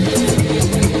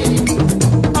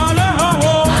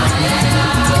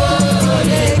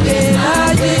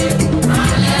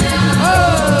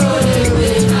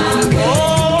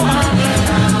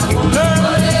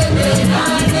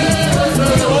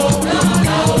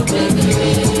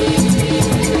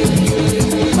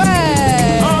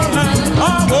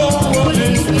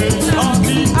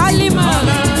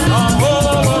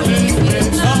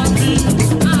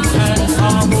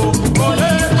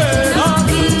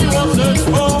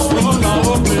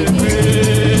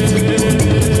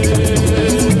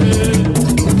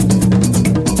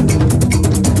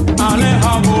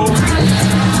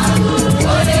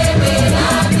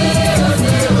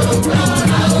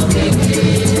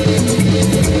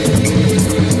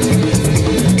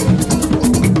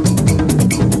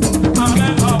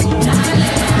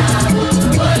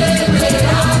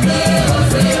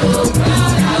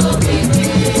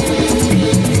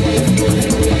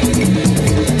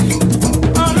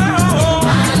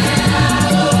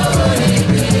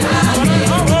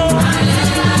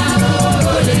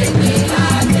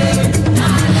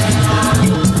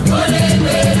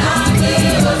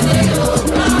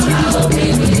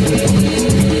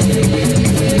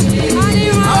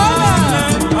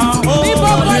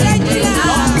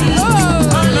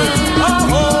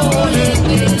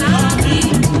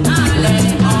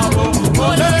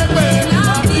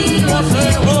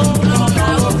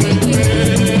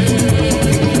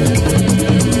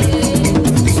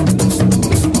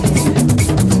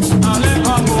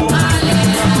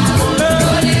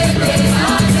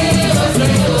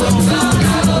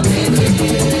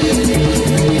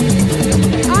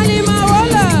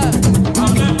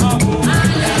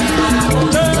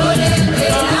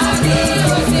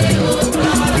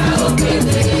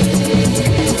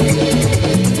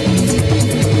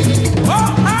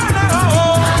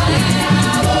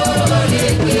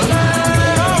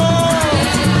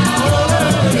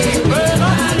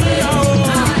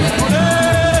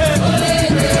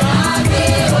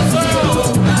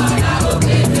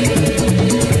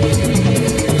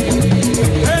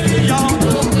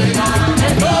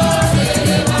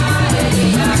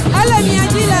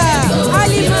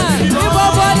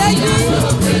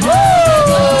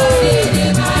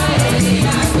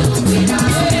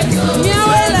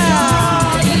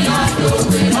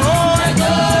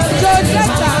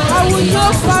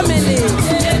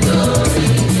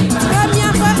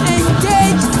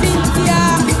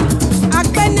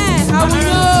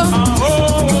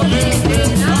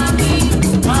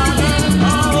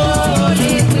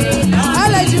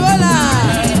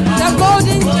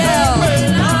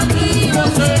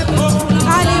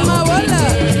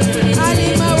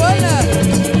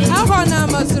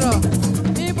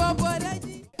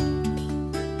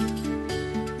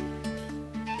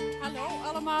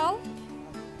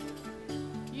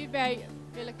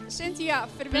 Cynthia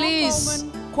Please,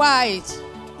 verwelkomen quiet.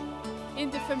 in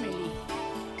de familie.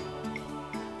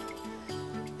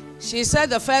 She said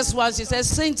the first one, she said,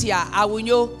 Cynthia,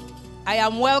 I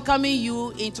am welcoming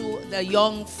you into the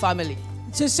young family.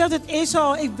 Ze zegt het eerst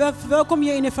al, ik welkom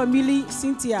je in de familie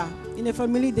Cynthia, in de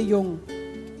familie De Jong.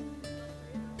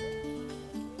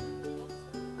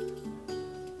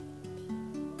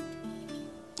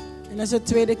 En dat is de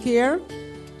tweede keer.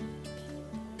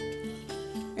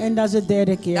 En dat is de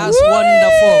derde keer. That's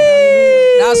wonderful.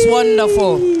 That's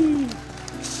wonderful.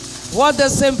 What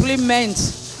this simply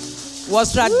meant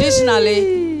was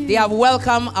traditionally they have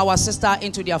welcomed our sister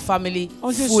into their family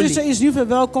Onze fully. zuster is nu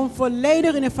verwelkomd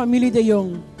volledig in de familie De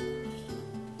Jong.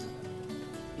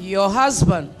 Your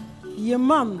husband, Je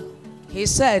man, he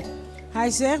said, hij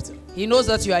zegt, he knows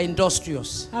that you are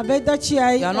industrious. hij weet dat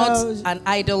jij You are not an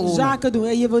idle woman. zaken doet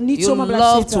en je wil niet You zomaar blijven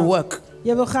love zitten. to work.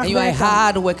 Je wil graag And you are a werken.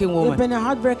 hard-working Je woman. bent een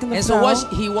hardwerkende And so vrouw. what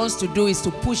he wants to do is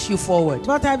to push you forward.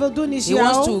 Wat hij wil doen is He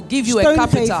wants jou to give you a steun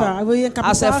capital geven. Hij wil je een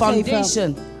as a kapitaal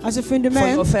foundation geven. Als een for your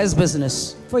fundament first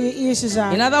business. voor je eerste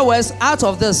zaak. In other words, out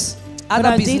of this, other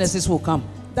Vanuit dit businesses will come.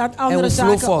 Dat and andere will flow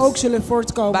zaken forth. ook zullen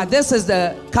voortkomen. But this is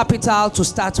the capital to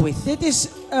start with. Dit is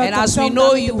And as we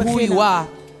know you who you are,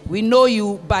 we know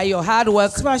you by your hard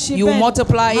work, Zoals je you bent,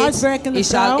 multiply it, hardwerkende it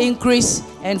shall vrouw. increase,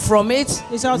 and from it,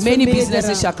 Je zal het many vermeerderen.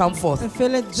 businesses shall come forth. En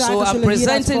vele zaken So I'm zullen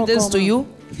hieruit presenting this to voorkomen. you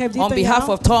Ik geef dit on aan behalf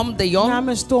jou, of Tom de Jong,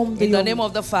 namens Tom de in the Jong. name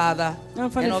of the Father,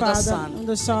 En van and de of the Vader, Son, en de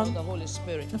and Zoon, of the Holy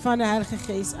Spirit. en van de Heilige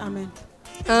Geest. Amen.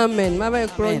 Amen. Maar wij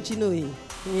kroontje nu.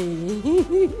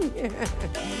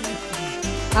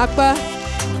 Akpa.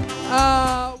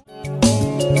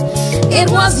 It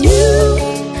was you,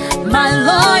 my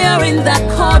lawyer in that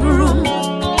courtroom.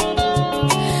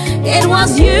 It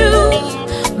was you,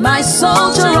 my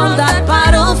soldier on that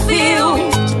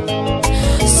battlefield.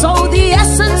 So the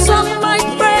essence of my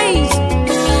praise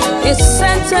is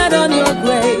centered on your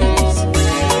grace.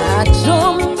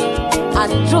 Adum,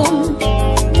 adum,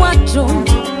 wadum.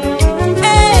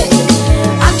 Hey,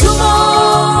 adumo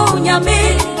nyame,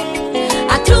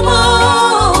 adumo,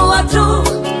 adum,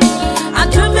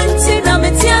 adum intina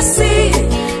metiasi,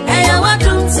 eya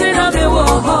wadum tina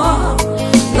mewoho.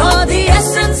 Lord, the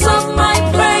essence of my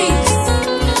praise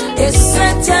is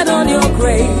centered on your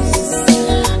grace.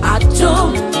 Adum,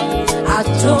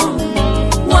 adum,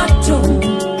 wadum.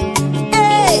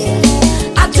 Hey,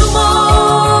 adumo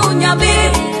nyame,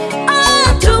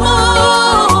 adumo,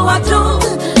 adum,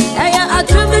 eya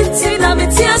adum intina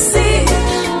metiasi,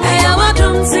 eya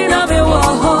wadum tina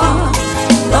mewoho.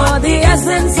 Lord, the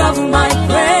essence of my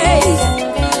praise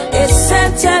is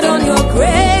centered on your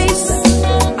grace.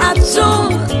 Adum,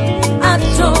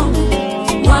 adum,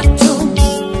 wadum.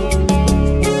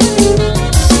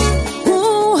 Who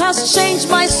has changed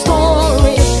my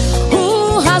story? Who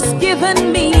has given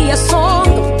me a song?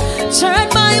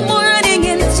 Turned my mourning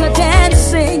into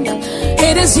dancing.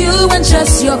 It is you and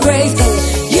just your grace.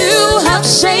 You have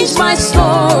changed my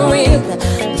story.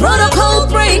 Protocol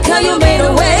breaker, you made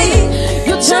a way.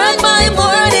 You turned my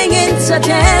mourning into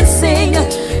dancing.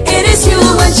 It is you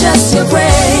and just your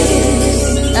grace.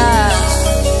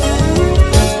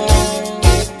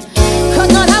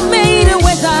 Could not have made it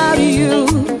without you.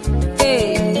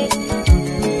 Hey.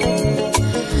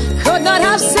 Could not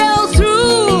have sailed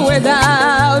through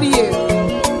without you.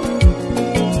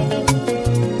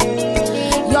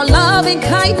 Your loving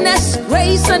kindness,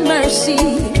 grace and mercy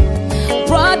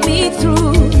brought me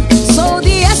through. So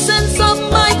the essence of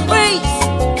my praise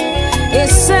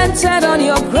is centered on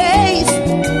your grace.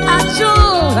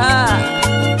 Adum,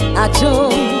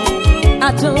 adum,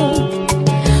 adum.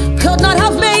 Could not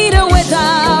have made it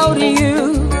without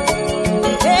you.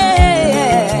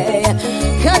 Hey,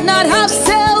 could not have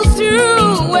sailed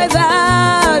through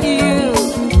without you.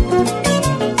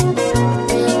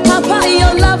 Papa,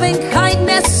 your loving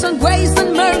kindness and grace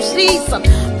and mercies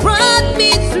brought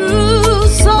me through.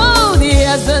 So the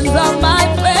essence of my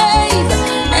faith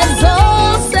is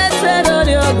all centered on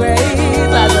your grace.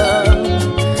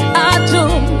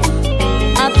 Adum,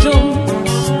 adum.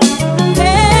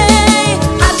 Hey,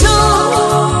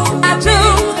 adum,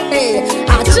 adum. Hey,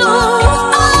 adum,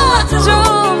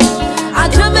 adum.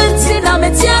 Adum intina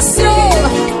metiasi.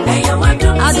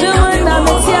 Adum intina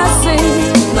metiasi.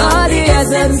 Lord, the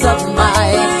essence of my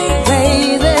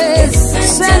faith is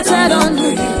centered on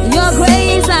your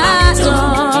grace. Adum.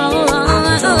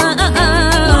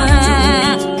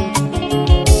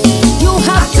 You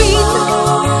have been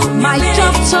my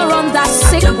doctor on that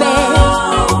sick bed.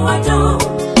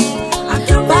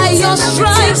 By your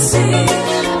stripes, I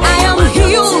am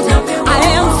healed, I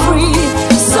am free.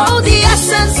 So the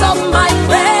essence of my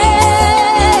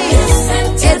praise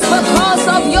is because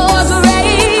of your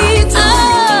grace.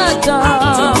 Adum,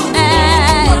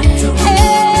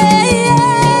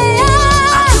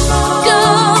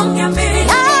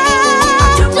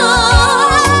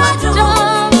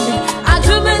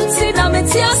 adum intina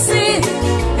metiasi.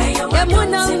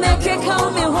 Emuna meke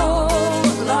come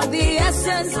home. Lord, the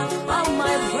essence of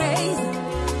my praise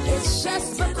is just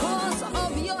because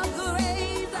of your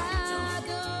grace.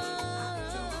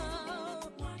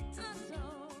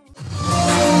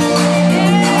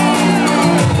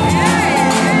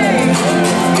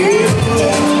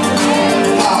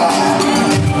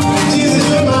 Jesus,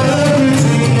 you're my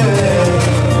everything.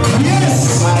 Yes,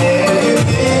 my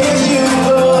everything is you.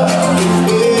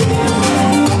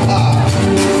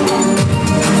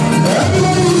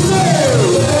 Everybody say,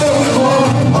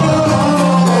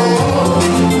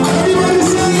 everybody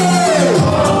say,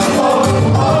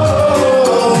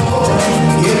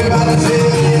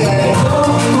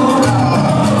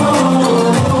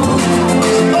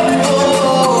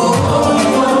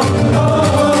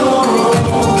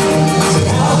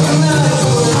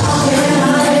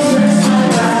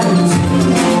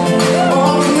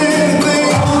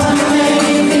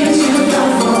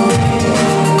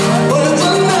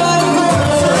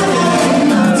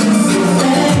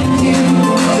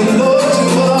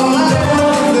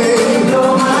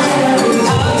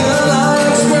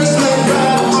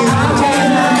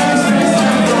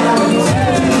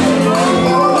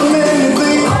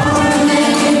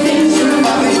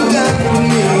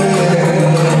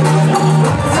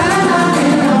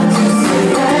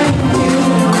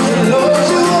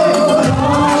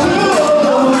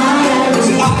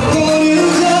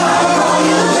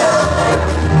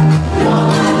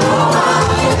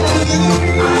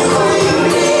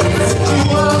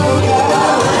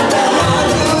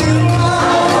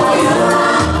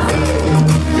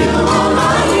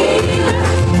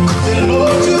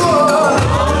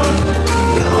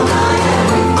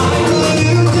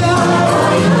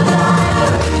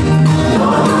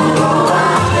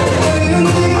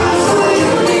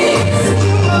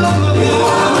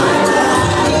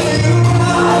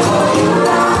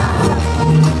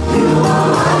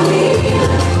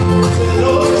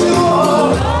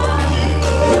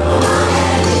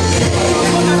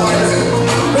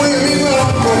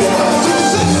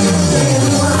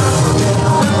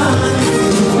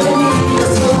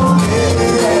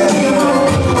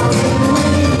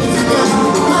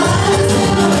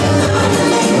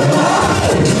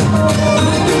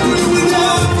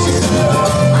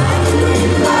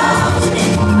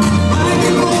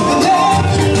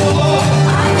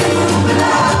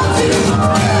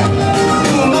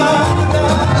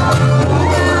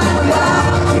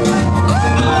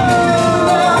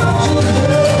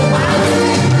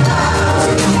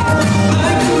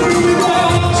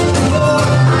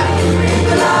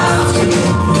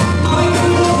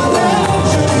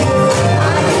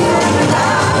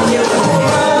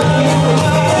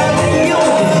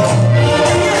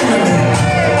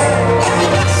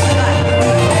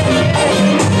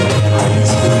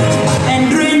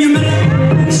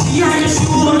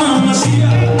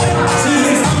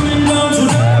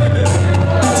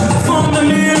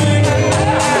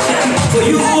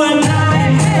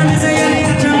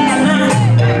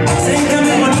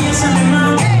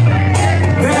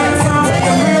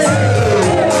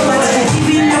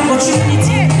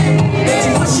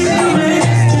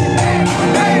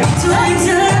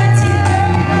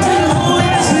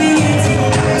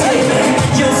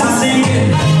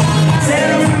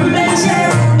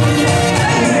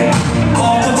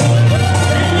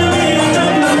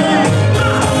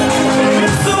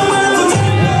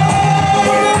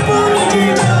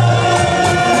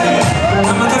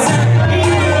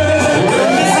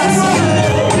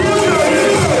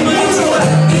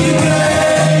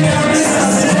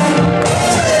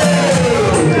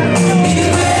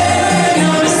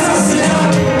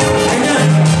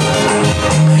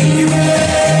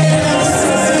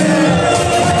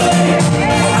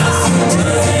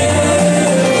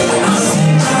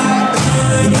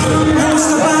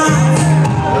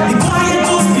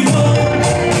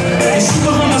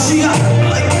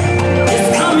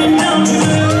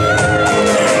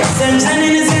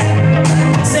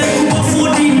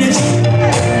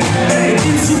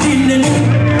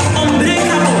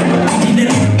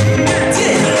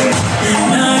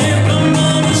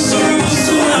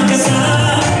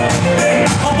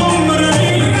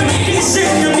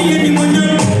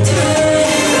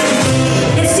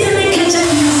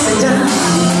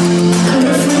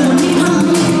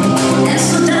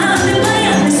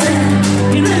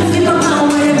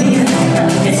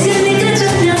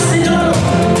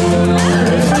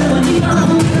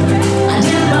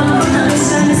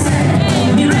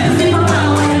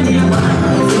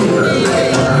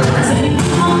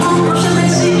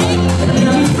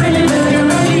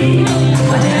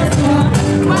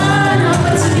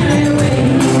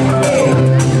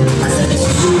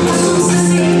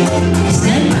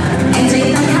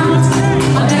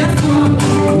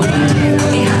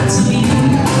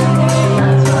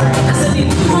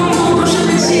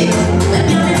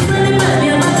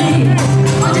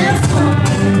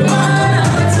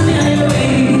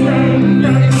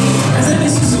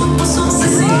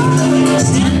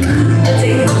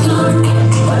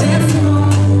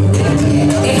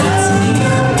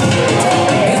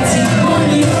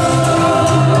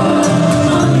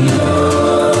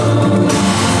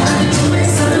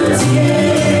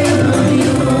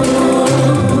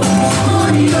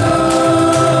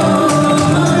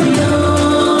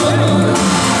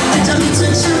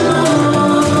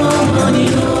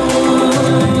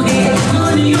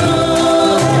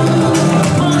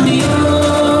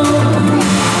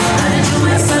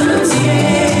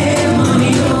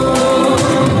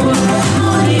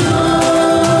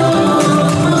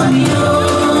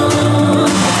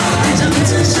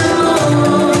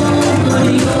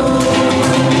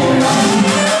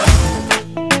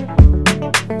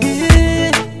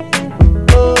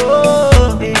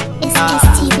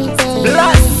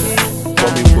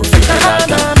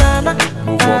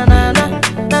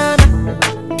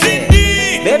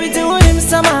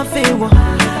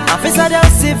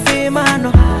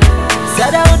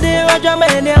 Jojo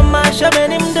many a mash of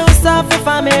him do stuff if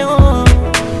I'm a home.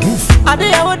 I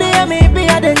did what they may be,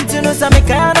 I didn't know some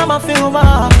kind of a film.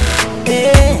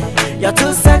 You're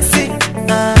too sexy,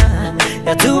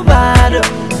 you're too bad,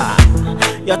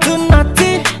 you're too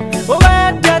naughty. Oh,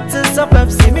 I got to stop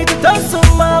up, see me to toss some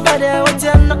more, but I want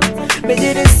you know. Me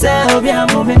did it sell, be a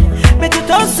moment. Me to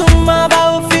toss some more,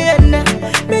 about fear.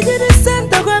 Me did it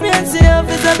send to grab and see if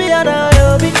it's a be a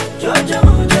hobby. Jojo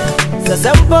Mojo. So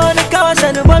some born a couch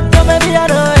and what to maybe a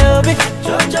hobby.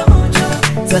 Jojo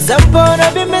Mojo. So some born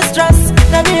a be mistress,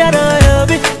 na be a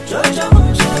hobby. Jojo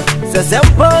Mojo. So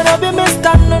some born a be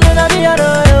mistress, na be a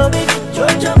hobby.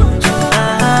 Jojo Mojo.